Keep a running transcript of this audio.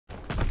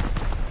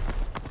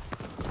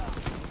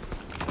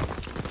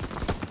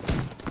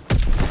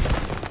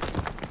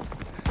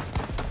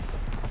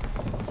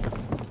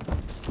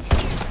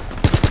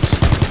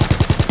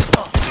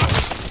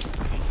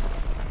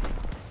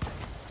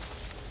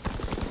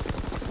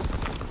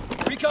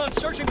Recon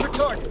searching for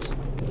targets.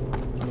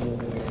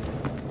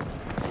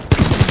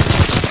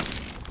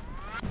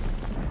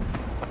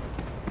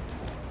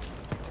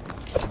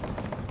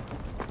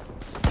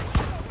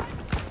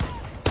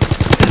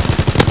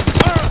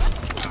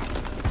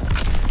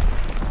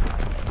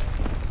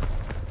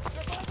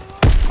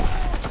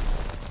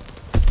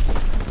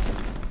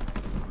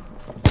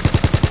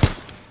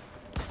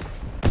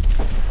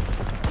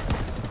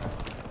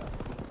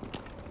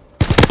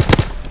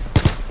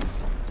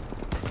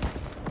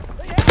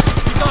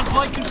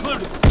 Flight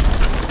concluded.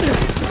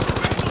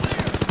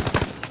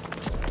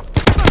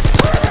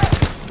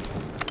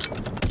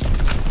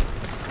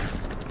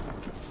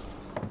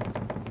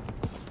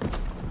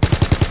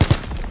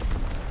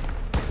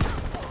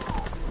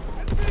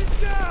 Enemies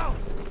down!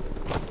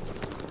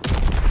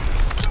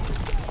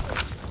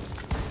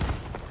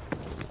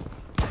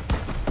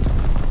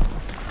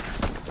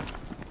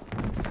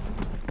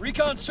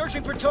 Recon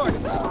searching for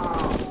targets.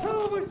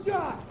 Hell of a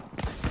shot!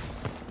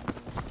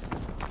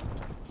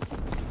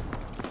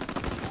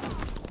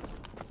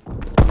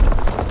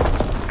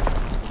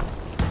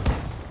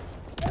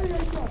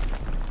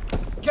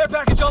 Care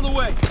package on the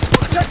way.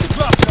 Protect the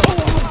drop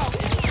zone.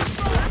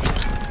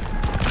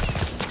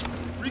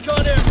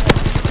 Recon airborne.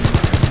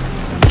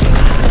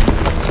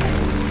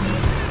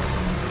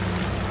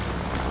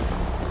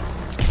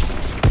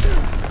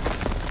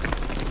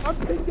 I'm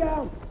pinned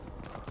down.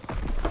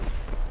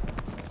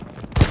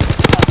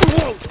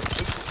 Whoa.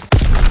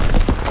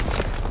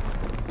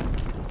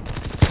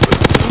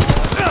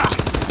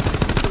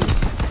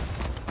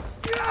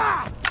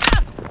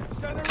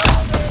 Center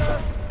elevator.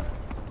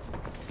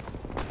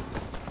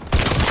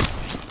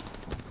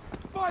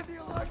 The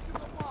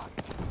electrical box.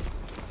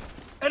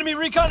 Enemy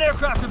recon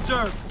aircraft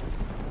observed.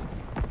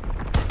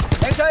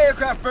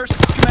 Anti-aircraft burst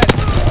is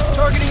commenced.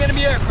 Targeting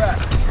enemy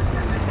aircraft.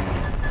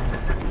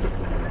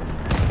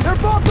 They're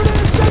bumping in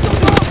the signal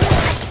bomb!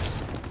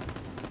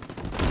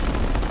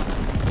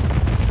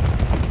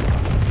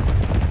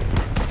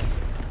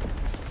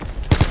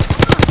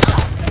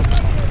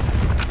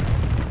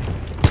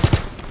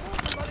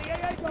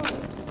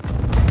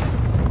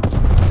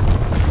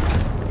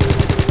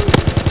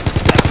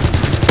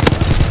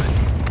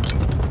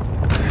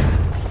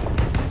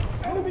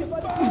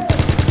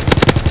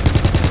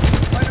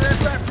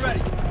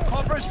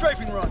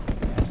 Strafing run.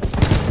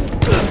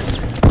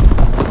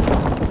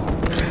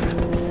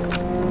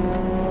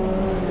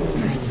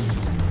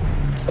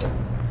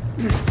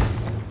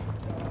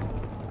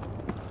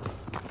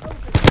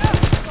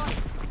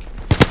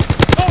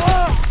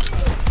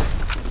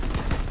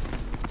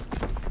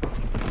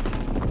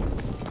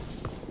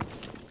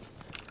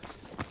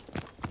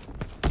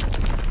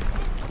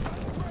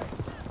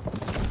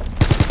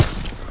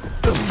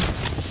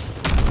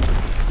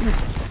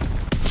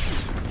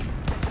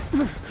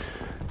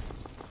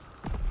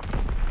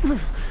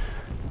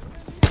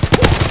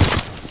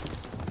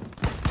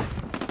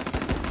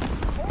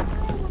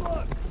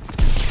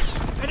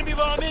 Enemy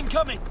bomb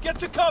incoming! Get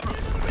to cover!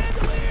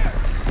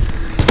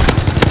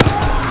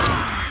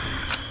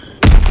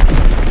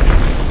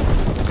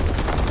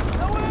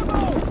 No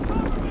ammo!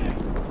 Cover me!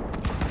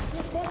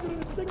 Just walking in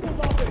the signal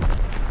lobby!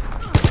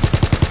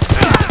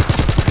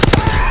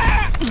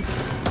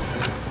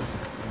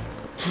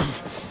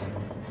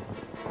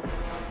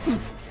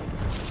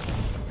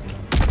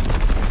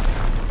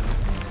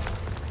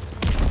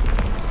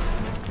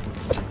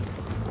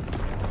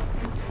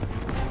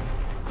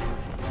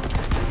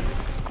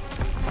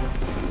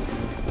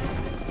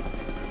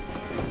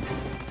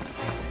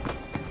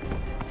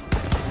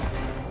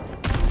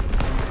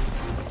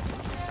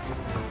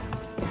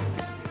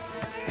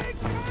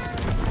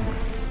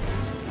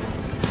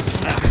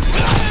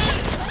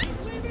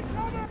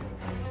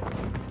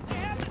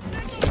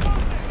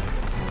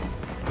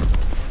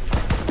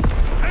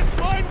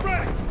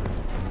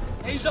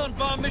 Azon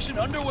bomb mission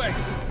underway.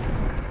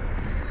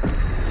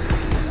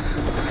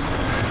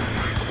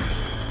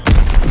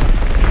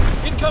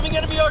 Incoming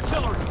enemy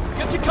artillery.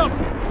 Get to cover.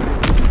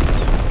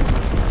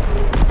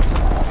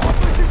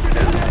 Opposition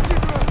in the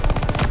engine room.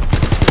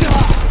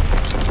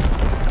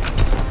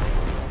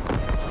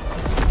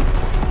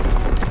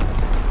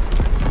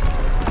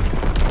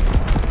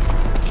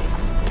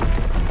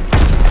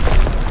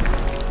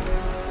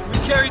 We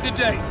carried the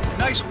day.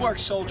 Nice work,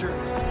 soldier.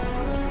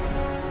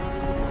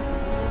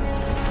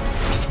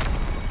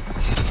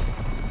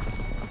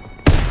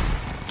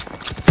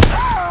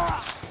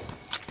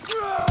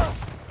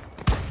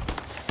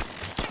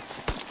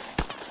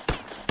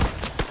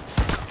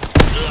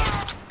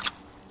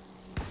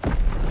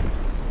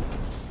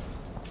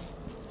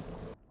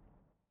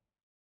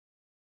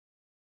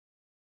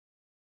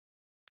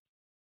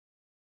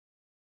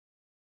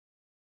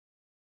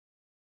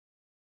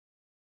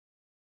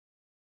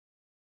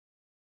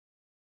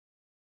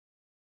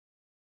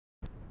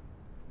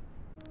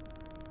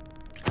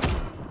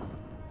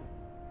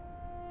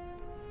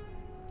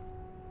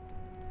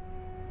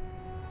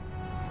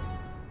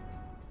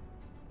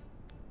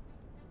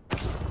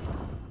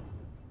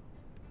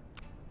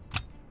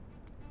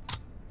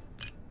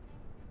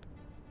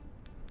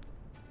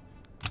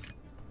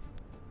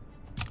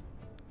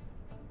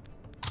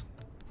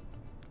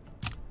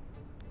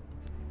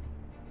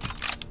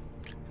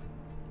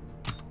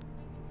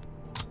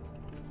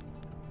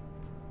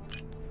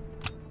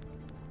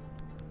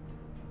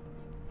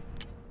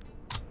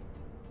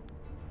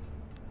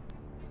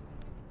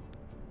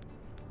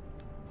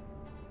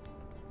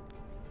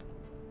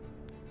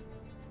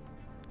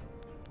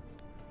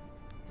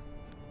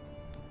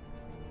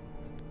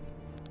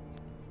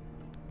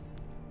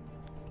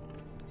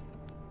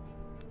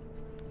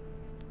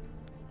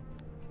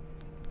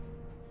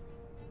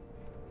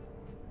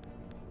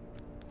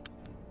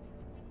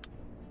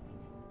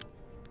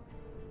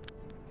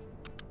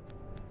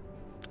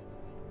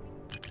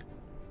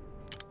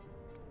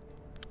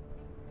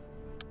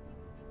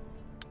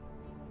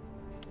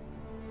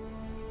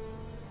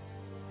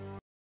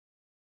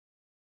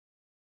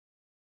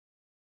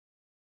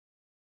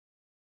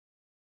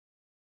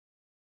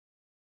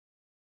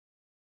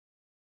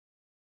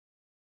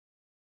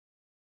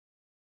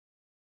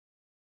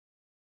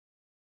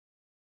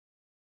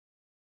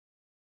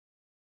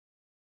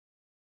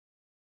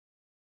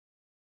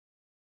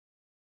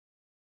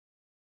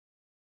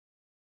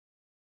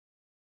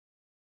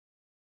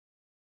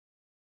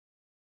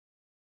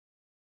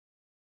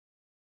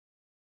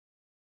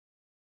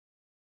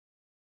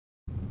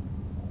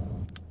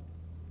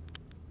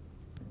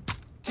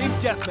 Team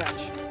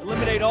deathmatch.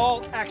 Eliminate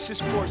all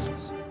Axis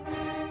forces.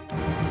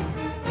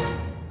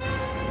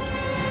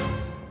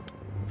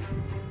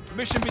 The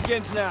mission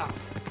begins now.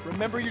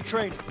 Remember your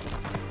training.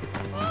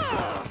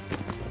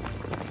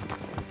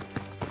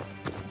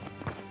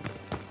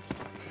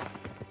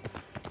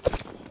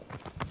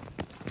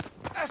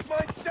 That's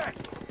mine set!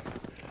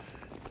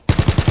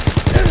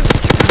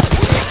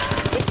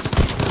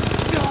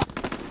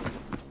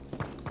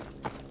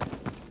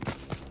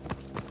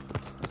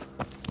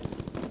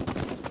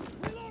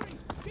 Reloading!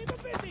 Keep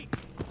it busy!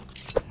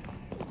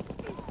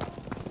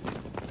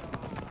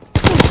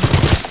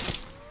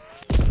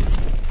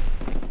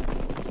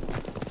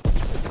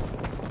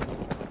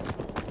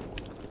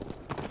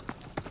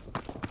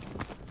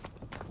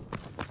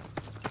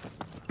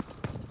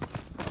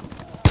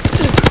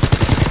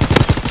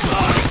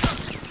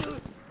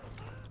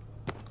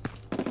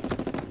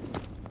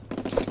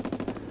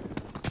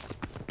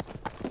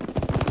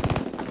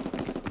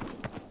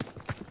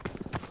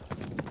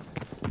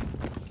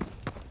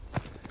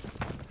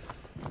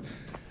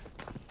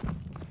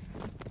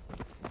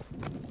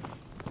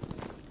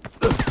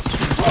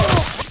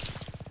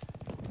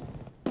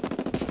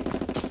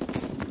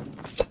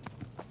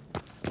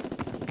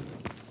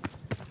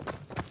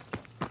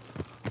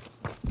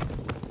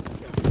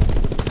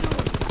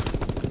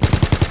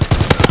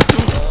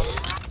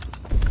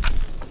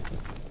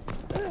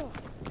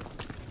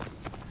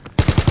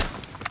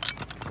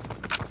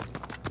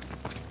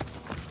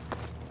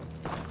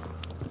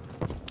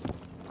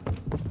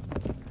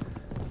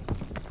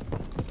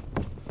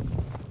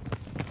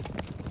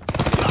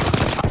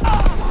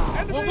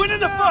 We're winning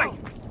the fight!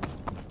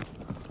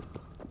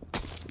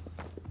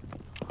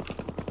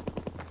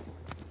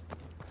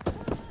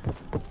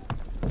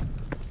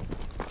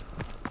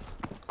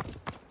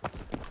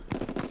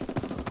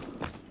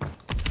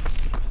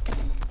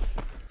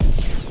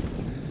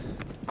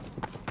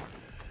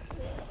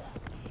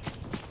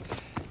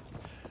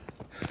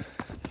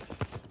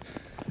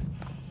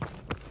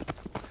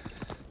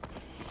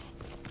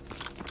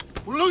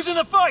 We're losing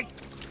the fight!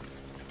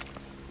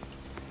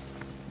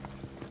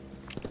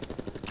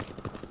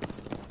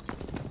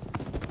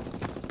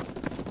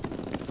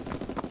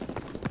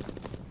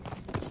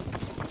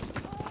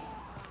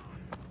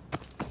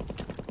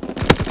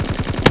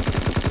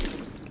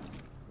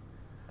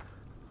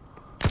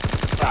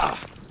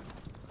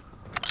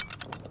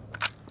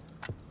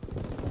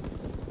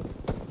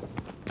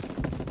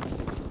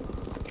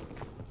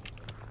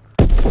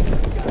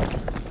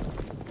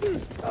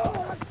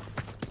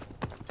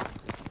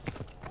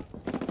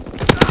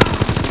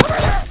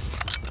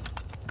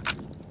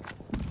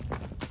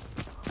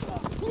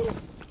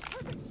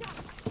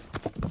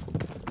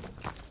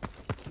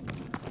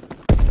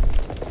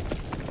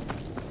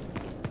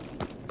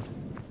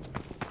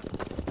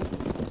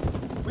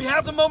 We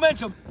have the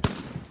momentum!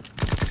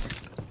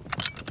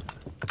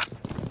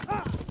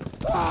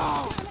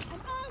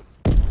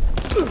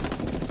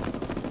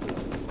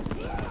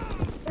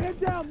 Man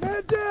down!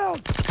 Man down!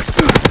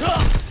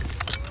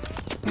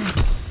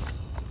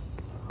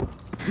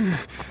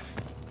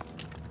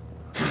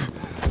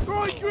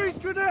 Throwing grease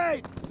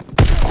grenade!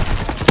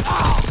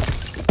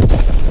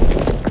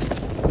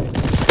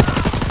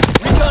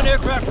 Recon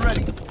aircraft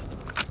ready.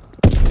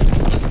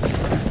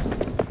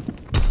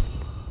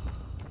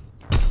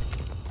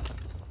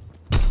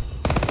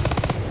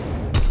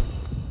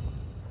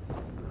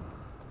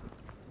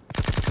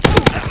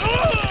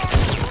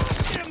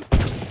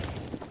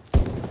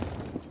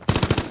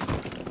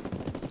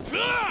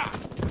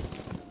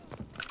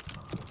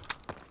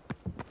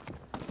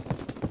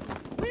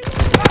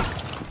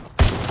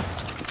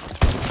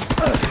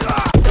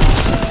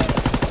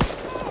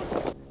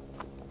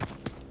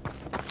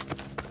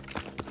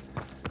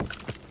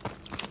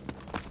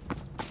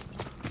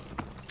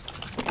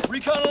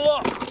 Recon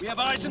aloft. We have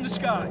eyes in the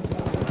sky.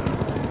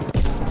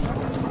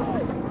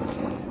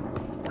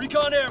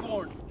 Recon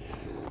airborne.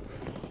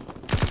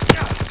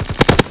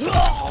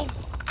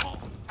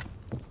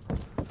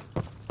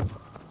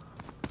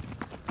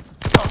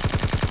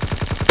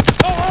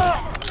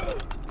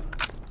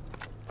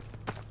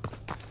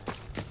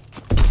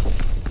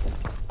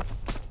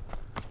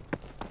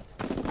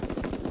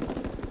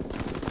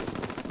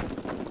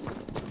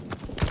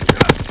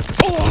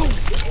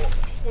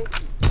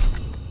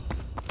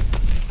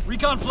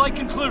 Recon flight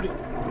concluded.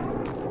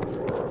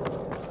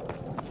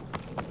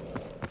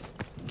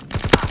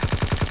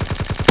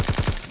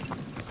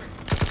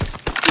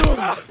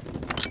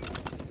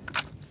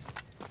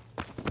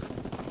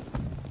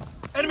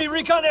 Enemy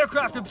recon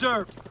aircraft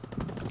observed.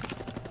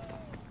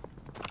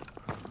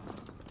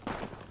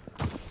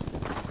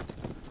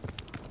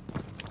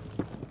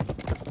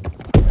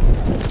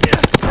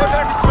 Air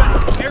package ready.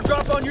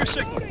 Airdrop on your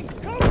signal.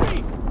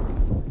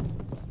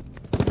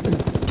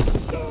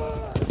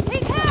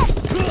 He's hit!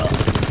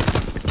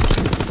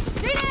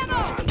 Need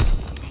ammo!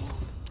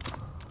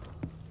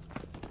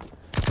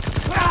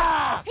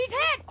 He's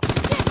hit!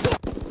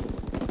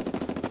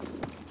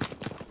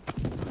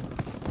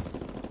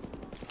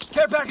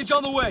 Care package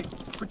on the way.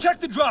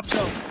 Protect the drop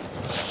zone.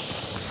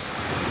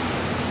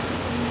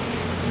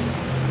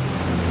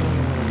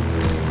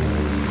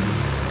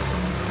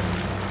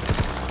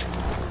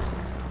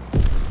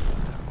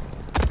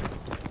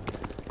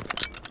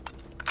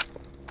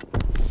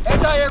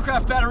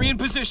 Anti-aircraft battery in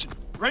position.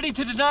 Ready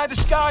to deny the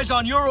skies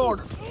on your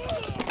order.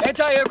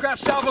 Anti-aircraft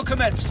salvo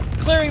commenced.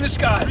 Clearing the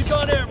skies.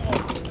 Recon airborne.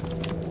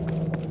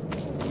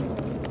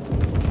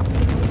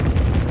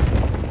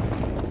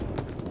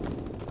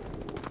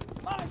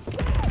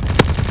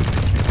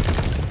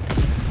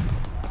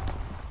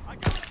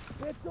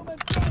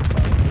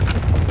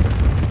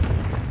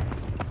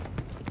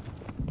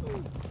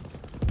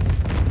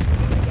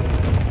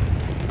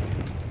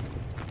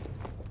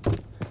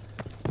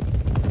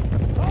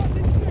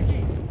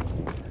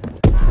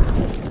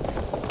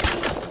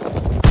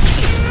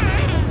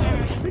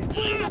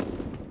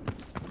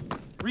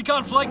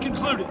 Recon flight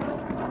concluded.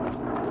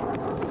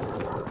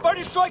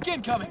 Fighter strike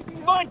incoming.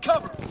 Find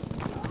cover.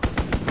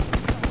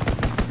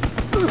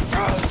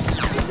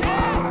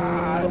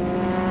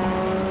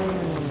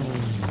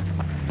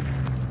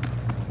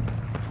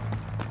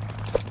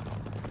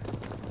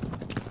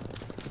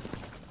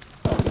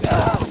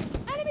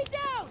 Enemy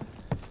down!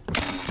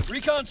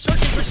 Recon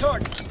searching for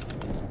targets.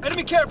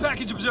 Enemy care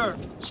package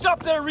observed.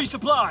 Stop their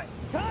resupply.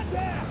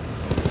 Contact!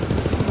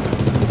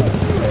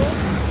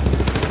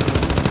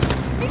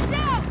 He's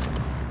down!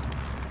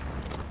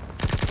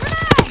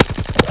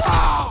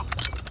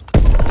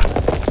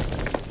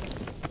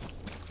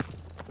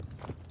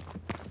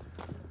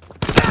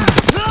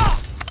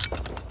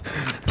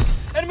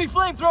 Enemy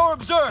flamethrower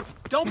observed.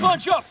 Don't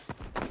bunch up.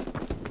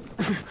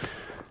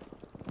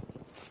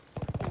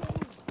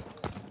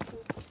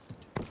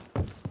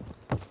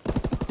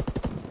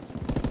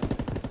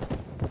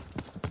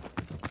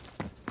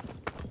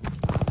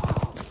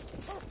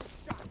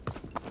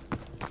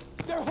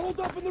 They're holed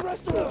up in the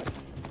restaurant!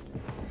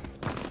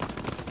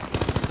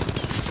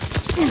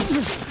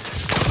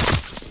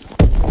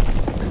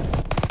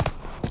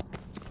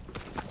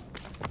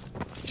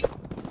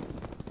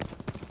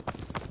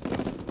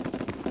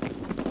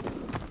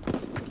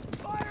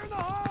 Fire in the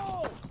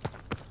hole!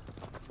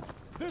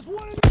 There's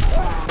one in the...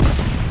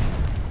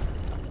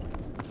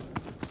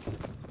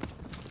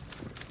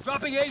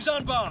 Dropping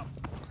Azon bomb.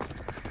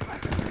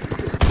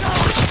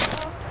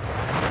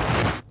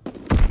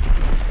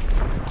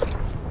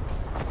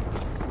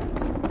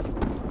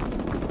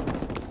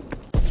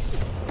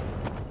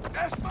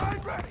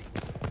 S-mine ready!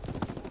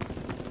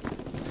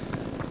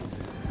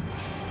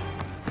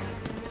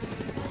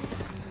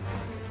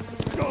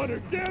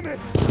 Gunner, damn it!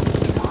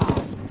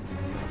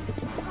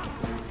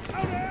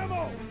 Out of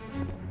ammo!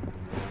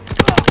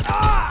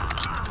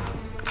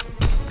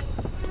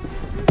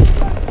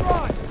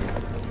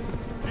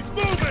 He's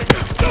moving!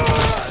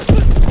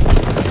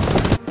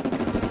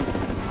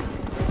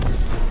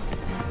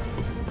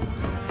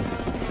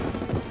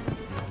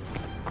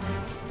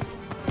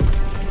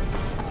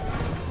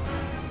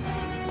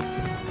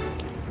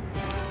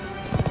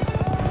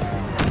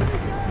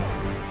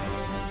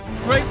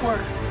 Great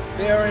work.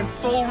 They are in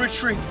full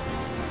retreat.